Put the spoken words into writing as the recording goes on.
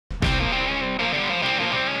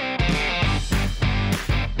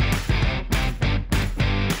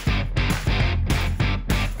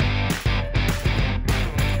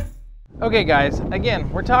Okay guys, again,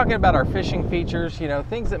 we're talking about our fishing features, you know,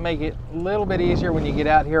 things that make it a little bit easier when you get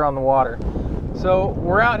out here on the water. So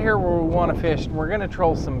we're out here where we want to fish, and we're going to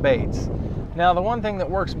troll some baits. Now the one thing that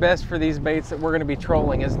works best for these baits that we're going to be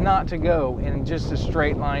trolling is not to go in just a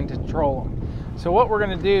straight line to troll them. So what we're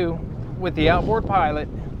going to do with the Outboard Pilot,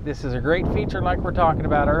 this is a great feature like we're talking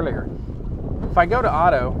about earlier. If I go to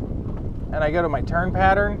auto and I go to my turn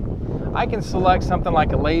pattern, I can select something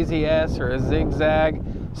like a lazy S or a zigzag,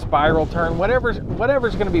 spiral turn, whatever's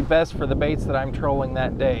going to be best for the baits that I'm trolling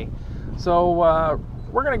that day. So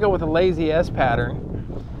we're going to go with a lazy S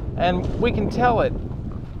pattern, and we can tell it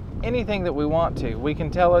anything that we want to. We can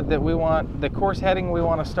tell it that we want the course heading we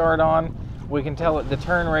want to start on. We can tell it the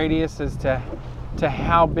turn radius as to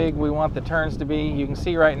how big we want the turns to be. You can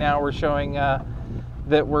see right now we're showing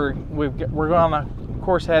that we're on a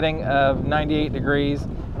course heading of 98 degrees,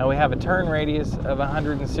 and we have a turn radius of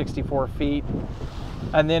 164 feet.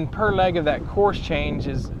 And then per leg of that course change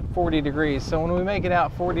is 40 degrees. So when we make it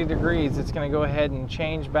out 40 degrees, it's going to go ahead and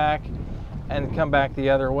change back and come back the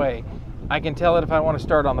other way. I can tell it if I want to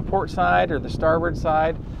start on the port side or the starboard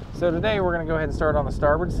side. So today we're going to go ahead and start on the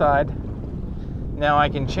starboard side. Now I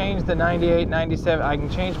can change the 98, 97, I can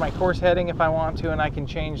change my course heading if I want to, and I can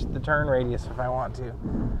change the turn radius if I want to.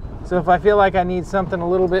 So if I feel like I need something a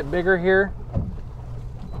little bit bigger here,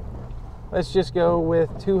 let's just go with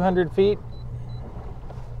 200 feet.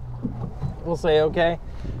 We'll say okay.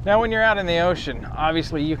 Now when you're out in the ocean,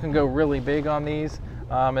 obviously you can go really big on these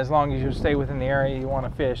as long as you stay within the area you want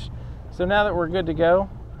to fish. So now that we're good to go,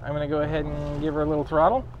 I'm going to go ahead and give her a little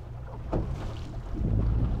throttle.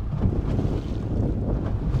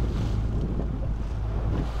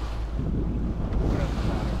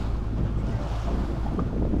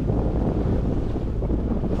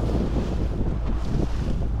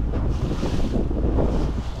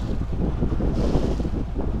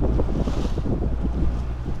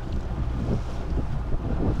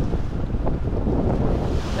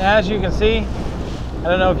 As you can see, I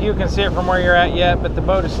don't know if you can see it from where you're at yet, but the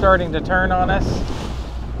boat is starting to turn on us,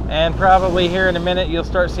 and probably here in a minute you'll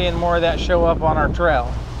start seeing more of that show up on our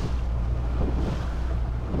trail.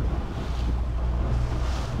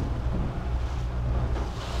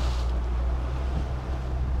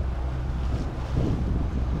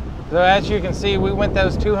 So as you can see, we went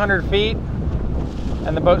those 200 feet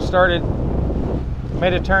and the boat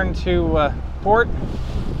made a turn to port.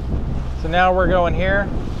 So now we're going here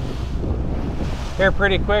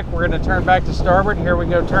pretty quick. We're going to turn back to starboard. Here we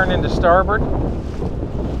go, turn into starboard.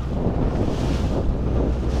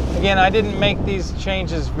 Again, I didn't make these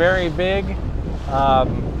changes very big.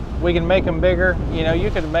 We can make them bigger. You know,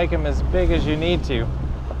 you can make them as big as you need to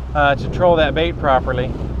troll that bait properly.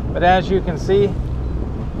 But as you can see,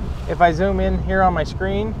 if I zoom in here on my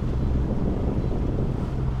screen,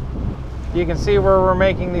 you can see where we're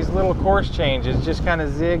making these little course changes, just kind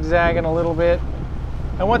of zigzagging a little bit.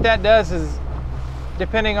 And what that does is,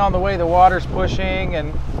 depending on the way the water's pushing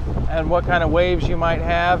and what kind of waves you might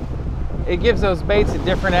have, it gives those baits a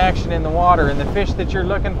different action in the water, and the fish that you're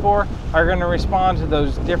looking for are going to respond to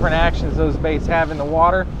those different actions those baits have in the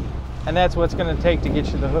water, and that's what's going to take to get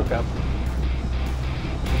you the hookup.